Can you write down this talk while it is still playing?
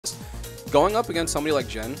going up against somebody like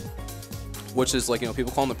Jen, which is like, you know,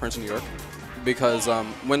 people call him the Prince of New York, because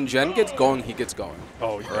when Jen gets going, he gets going.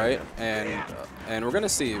 Oh, yeah. Right? And we're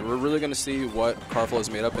really gonna see what Karflo is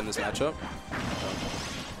made up in this matchup.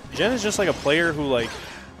 Jen is just like a player who, like,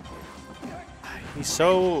 he's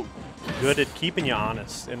so good at keeping you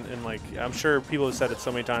honest, and like, I'm sure people have said it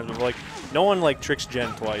so many times, but like, no one like tricks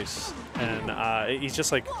Jen twice, and he's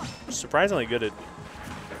just like surprisingly good at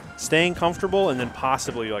staying comfortable and then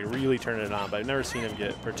possibly like really turning it on. But I've never seen him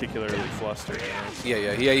get particularly flustered.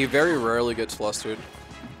 Yeah, he very rarely gets flustered.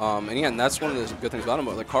 And yeah, and that's one of the good things about him.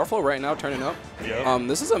 Like Karflo right now turning up. Yep.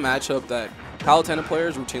 This is a matchup that Palutena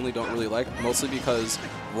players routinely don't really like, mostly because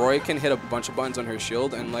Roy can hit a bunch of buttons on her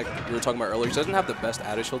shield, and like we were talking about earlier, she doesn't have the best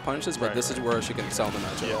added shield punishes, but this is where she can sell in the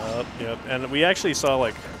matchup. Yep. And we actually saw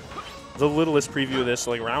like the littlest preview of this,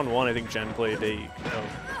 like round 1, I think Jen played a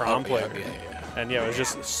prom player. And yeah, it was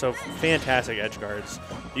just so fantastic edge guards.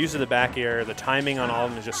 The use of the back air, the timing on all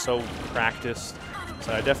of them is just so practiced.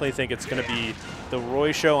 So I definitely think it's going to be the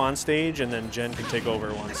Roy show on stage, and then Jen can take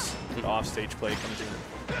over once the off-stage play comes in.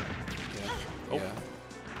 Yeah.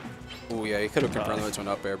 Oh yeah, he could have confirmed this one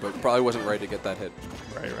up air, but probably wasn't ready to get that hit.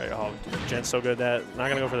 Right. Oh, Jen's so good at that. Not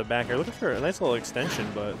going to go for the back air. Looking for a nice little extension,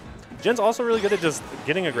 but Jen's also really good at just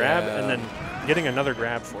getting a grab and then getting another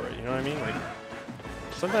grab for it. You know what I mean? Like,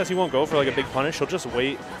 sometimes he won't go for like a big punish. He'll just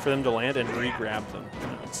wait for them to land and re-grab them.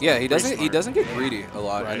 Yeah, he doesn't get greedy a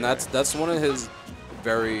lot, and that's one of his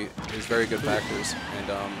very good factors.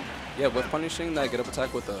 And yeah, with punishing that get up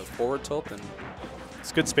attack with a forward tilt, and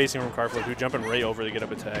it's good spacing from Karflo, who jumping right over the get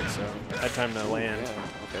up attack, so had time to land.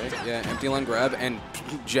 Yeah, okay. Yeah, empty land grab, and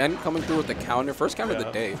Jen coming through with the counter, first counter of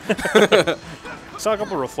the day. Saw a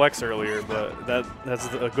couple reflects earlier, but that's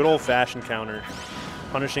a good old fashioned counter,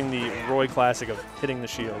 punishing the Roy classic of hitting the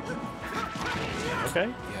shield. Okay.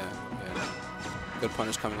 Yeah. Good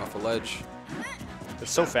punish coming off the ledge. It's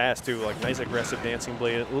so fast too, like nice aggressive dancing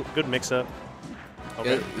blade, good mix up.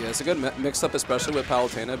 Okay. Yeah, it's a good mix up, especially with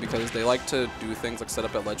Palutena, because they like to do things like set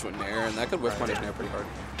up at ledge with Nair, and that could whiff punish Nair pretty hard.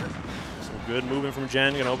 Some good movement from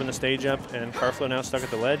Jen, gonna open the stage up, and Karflo now stuck at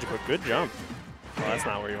the ledge, but good jump. Well, that's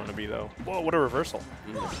not where you want to be though. Whoa, what a reversal.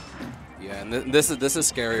 Yeah, and this is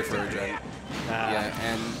scary for Jen. Yeah,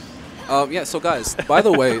 and yeah, so guys, by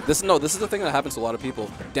the way, this is the thing that happens to a lot of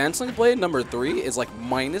people. Dancing Blade number 3 is like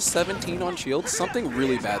 -17 on shield, something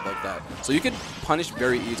really bad like that. So you could punish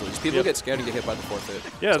very easily. Just people get scared and get hit by the 4th hit.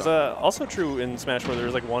 Yeah, it's also true in Smash where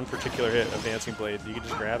there's like one particular hit of Dancing Blade. You can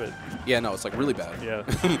just grab it. Yeah, no, it's like really bad. Yeah.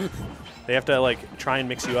 They have to like try and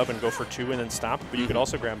mix you up and go for 2 and then stop, but you could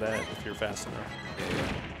also grab that if you're fast enough.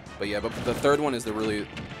 Yeah. But the third one is the really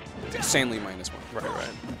insanely -1. Right.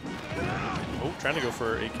 Oh, trying to go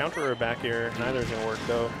for a counter or a back air. Neither is going to work,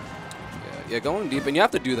 though. Yeah, going deep. And you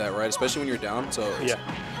have to do that, right? Especially when you're down. So yeah.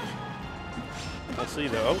 We'll see,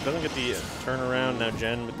 though. Oh, doesn't get the turnaround. Now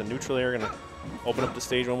Jen with the neutral air going to open up the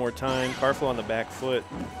stage one more time. Karflo on the back foot.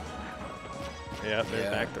 Yeah,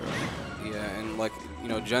 there's back throw. Yeah, and, like, you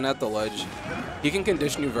know, Jen at the ledge, he can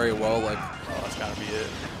condition you very well. Like, oh, that's got to be it.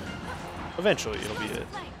 Eventually, it'll be it.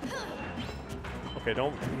 Okay,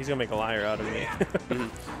 he's gonna make a liar out of me.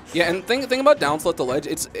 Yeah, and thing about down tilt at the ledge,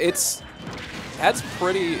 it ends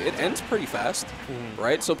pretty fast,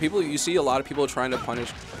 right? So you see a lot of people trying to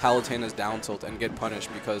punish Palutena's down tilt and get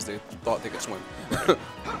punished because they thought they could swim.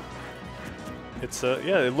 It's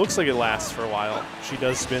yeah, it looks like it lasts for a while. She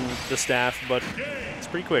does spin the staff, but it's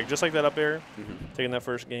pretty quick, just like that up air. Taking that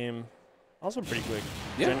first game, also pretty quick.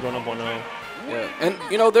 Yeah. Jen going up 1-0. Yeah, and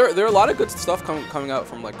you know there are a lot of good stuff coming out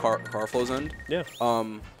from like Karflo's end. Yeah.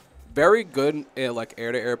 Very good like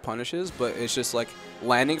air-to-air punishes, but it's just like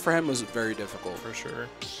landing for him was very difficult. For sure.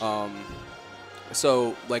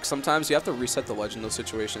 So like sometimes you have to reset the ledge in those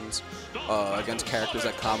situations against characters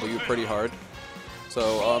that combo you pretty hard.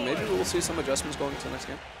 So maybe we'll see some adjustments going into the next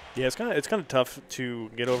game. Yeah, it's kind of tough to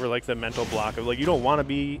get over like the mental block of like you don't want to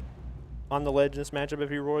be on the ledge in this matchup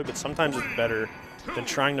if you're Roy, but sometimes it's better than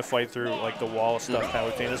trying to fight through like the wall of stuff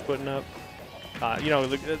Palutena's putting up. You know,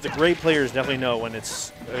 the great players definitely know when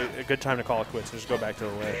it's a good time to call it quits and just go back to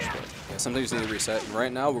the ledge. But yeah, sometimes you need to reset. And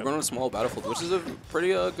right now, we're going to a small battlefield, which is a pretty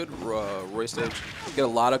good Roy stage. Get a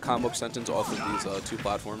lot of combo extensions off of these 2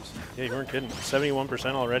 platforms. Yeah, you weren't kidding.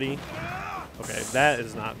 71% already. Okay, that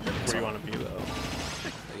is not where you want to be, though.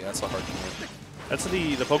 Yeah, that's a hard point. That's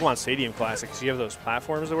the Pokemon Stadium Classic, because you have those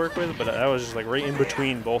platforms to work with, but that was just like right in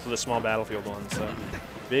between both of the small battlefield ones. So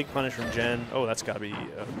big punish from Jen. Oh, that's got to be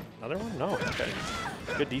another one? No, okay.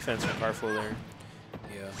 Good defense from Karflo there.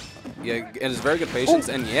 Yeah, and it's very good patience,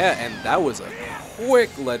 and that was a quick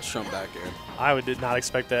ledge jump back here. I did not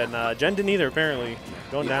expect that, and Jen didn't either, apparently.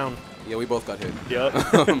 Going down. Yeah, we both got hit.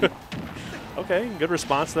 Yep. Okay, good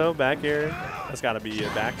response though. Back air. That's got to be a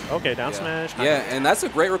back. Okay, down smash. Yeah, and that's a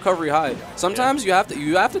great recovery high. Sometimes you have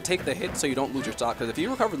to take the hit so you don't lose your stock. Because if you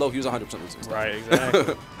recover low, he was 100% losing stock. Right,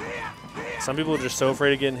 exactly. Some people are just so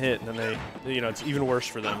afraid of getting hit, and then they, it's even worse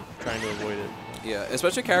for them trying to avoid it. Yeah,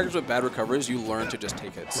 especially characters with bad recoveries, you learn to just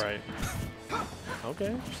take hits. Right.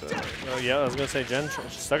 Okay. So, yeah, I was gonna say Jen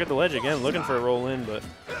stuck at the ledge again, looking for a roll in, but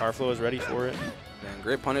Karflo is ready for it. Man,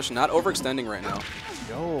 great punish. Not overextending right now.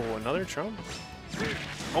 Yo, another trump.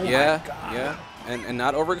 Oh yeah, my God. Yeah, and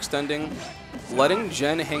not overextending, letting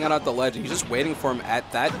Jen hang out at the ledge. He's just waiting for him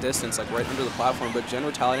at that distance, like right under the platform. But Jen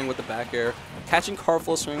retaliating with the back air, catching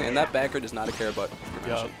Karflo swing, and that back air does not care about.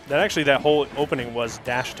 Yeah, that whole opening was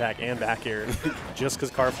dash attack and back air, just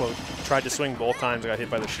because Karflo tried to swing both times, got hit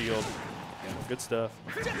by the shield. Yeah, good stuff.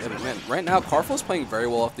 Yeah, but man, right now Karflo's playing very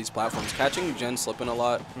well off these platforms, catching Jen slipping a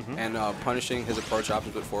lot and punishing his approach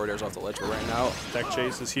options with forward airs off the ledge. But right now, tech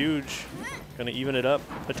chase is huge, gonna even it up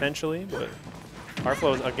potentially, but.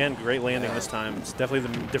 Karflo is, again, great landing this time. It's definitely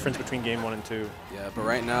the difference between game 1 and 2. Yeah, but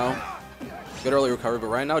right now, good early recovery, but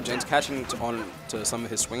right now Jen's catching on to some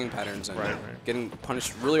of his swinging patterns and getting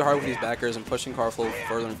punished really hard with these backers and pushing Karflo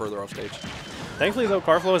further and further off stage. Thankfully, though,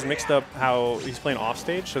 Karflo has mixed up how he's playing off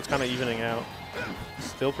stage, so it's kind of evening out.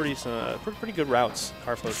 Still pretty good routes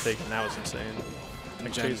Karflo's taking. That was insane.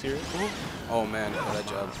 Chase here. Oh man, that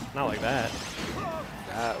jab. Not like that.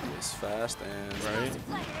 That was fast and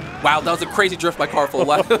right. Wow, that was a crazy drift by Karflo.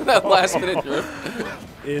 That last minute drift.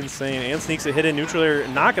 Insane. And sneaks a hit in neutral air.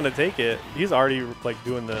 Not gonna take it. He's already like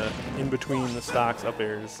doing the in between the stocks up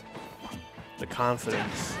airs. The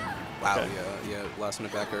confidence. Wow. Okay. Yeah. Last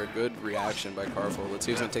minute back air. Good reaction by Karflo. Let's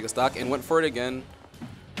see who's gonna take a stock and went for it again.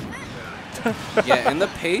 Yeah, and the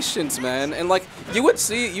patience, man, and like you would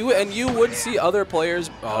see other players.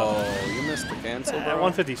 Oh, you missed the cancel, bro.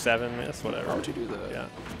 157, that's whatever. Why would you do that? Yeah.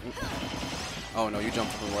 Oh no, you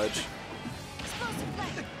jumped from the ledge.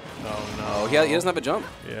 Oh no. Oh, he doesn't have a jump.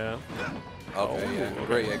 Yeah. Okay. Yeah.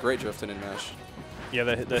 Great. Yeah. Great drifting in mesh. Yeah,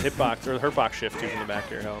 the hitbox or the hurtbox shift too from the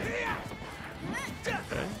back air help.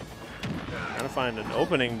 Okay. Trying to find an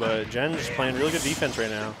opening, but Jen's playing really good defense right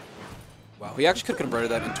now. Wow, he actually could have converted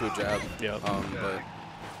that into a jab. Yeah. But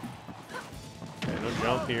okay, no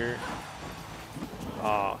jump here.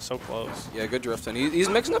 Oh, so close. Yeah, good drift. And he's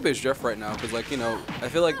mixing up his drift right now because, like, I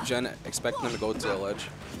feel like Jen expecting him to go to the ledge.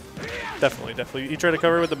 Definitely, definitely. He tried to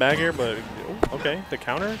cover with the back air, but okay, the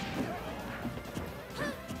counter.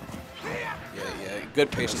 Yeah. Good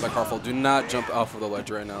patience by Karflo. Do not jump off of the ledge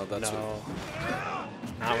right now. That's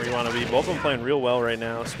not where you want to be. Both of them playing real well right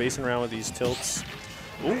now, spacing around with these tilts.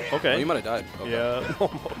 Ooh, okay. Oh, you might have died. Okay. Yeah,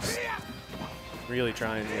 almost. Really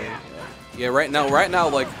trying here. Yeah, right now,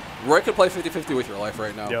 like, Roy could play 50-50 with your life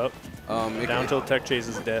right now. Yep. Down tilt tech chase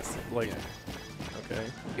is death. Like, okay.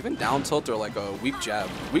 Even down tilt or like a weak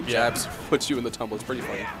jab. Weak jabs puts you in the tumble. It's pretty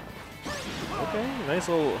funny. Okay, nice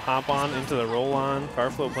little hop on into the roll on.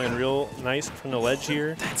 Karflo playing real nice from the ledge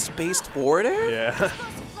here. That spaced forward air? Yeah.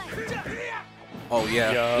 Oh,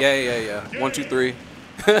 yeah. Yeah. 1, 2, 3.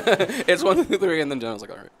 It's 1, 2, 3, and then Jen was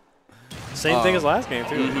like, all right. Same thing as last game,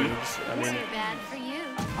 too. I mean,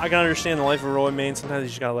 I can understand the life of Roy main. Sometimes you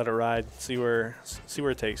just gotta let it ride, see where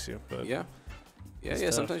it takes you. But yeah.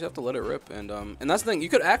 Sometimes you have to let it rip, and that's the thing. You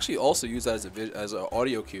could actually also use that as an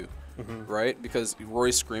audio cue, right? Because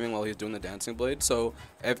Roy's screaming while he's doing the dancing blade. So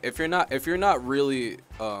if you're not really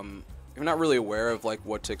aware of like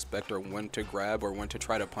what to expect or when to grab or when to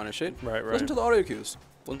try to punish it, listen to the audio cues.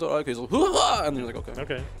 And then you're like,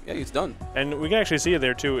 okay. Yeah, he's done. And we can actually see it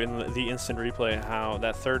there, too, in the instant replay, how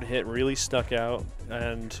that third hit really stuck out.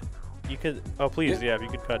 And you could, if you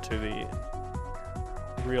could cut to the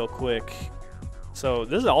real quick. So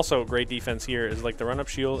this is also great defense here, is like the run-up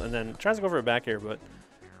shield, and then tries to go for a back air. But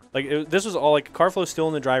like this was all, like, Karflo's still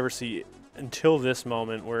in the driver's seat until this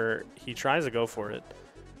moment where he tries to go for it.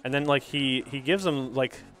 And then, like, he gives him,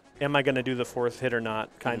 like, am I going to do the fourth hit or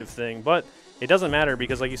not kind of thing. But it doesn't matter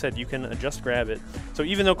because, like you said, you can just grab it. So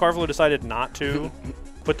even though Karflo decided not to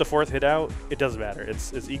put the fourth hit out, it doesn't matter.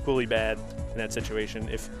 It's equally bad in that situation.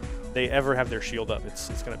 If they ever have their shield up, it's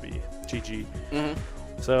going to be GG.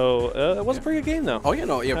 So it was a pretty good game, though. Oh,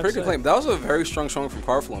 pretty good claim. That was a very strong showing from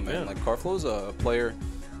Karflo, man. Yeah. Like, Karflo's a player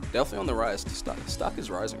definitely on the rise. Stock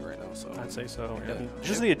is rising right now. So I'd say so. Yeah.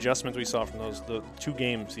 Just the adjustments we saw from the 2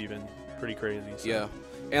 games even, pretty crazy. So. Yeah.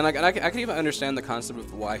 And like, I can even understand the concept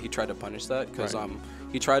of why he tried to punish that, because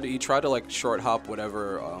he tried to like short hop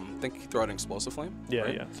whatever. I think he threw out an explosive flame.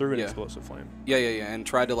 Yeah, threw an explosive flame. Yeah, and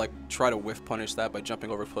tried to whiff punish that by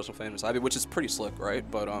jumping over explosive flame inside, which is pretty slick, right?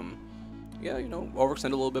 But overextend a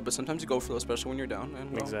little bit, but sometimes you go for those, especially when you're down.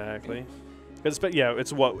 And, exactly. Yeah,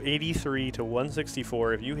 it's what, 83 to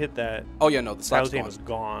 164. If you hit that, oh yeah, no, the stock's Palutena gone. was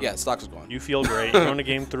gone. Yeah, the stock's gone. You feel great. You're going to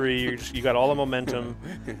game 3. You got all the momentum.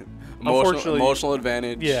 Unfortunately, emotional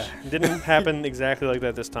advantage. Yeah, it didn't happen exactly like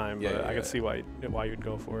that this time. Yeah, but yeah, I could see why you'd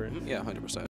go for it. Yeah, 100%.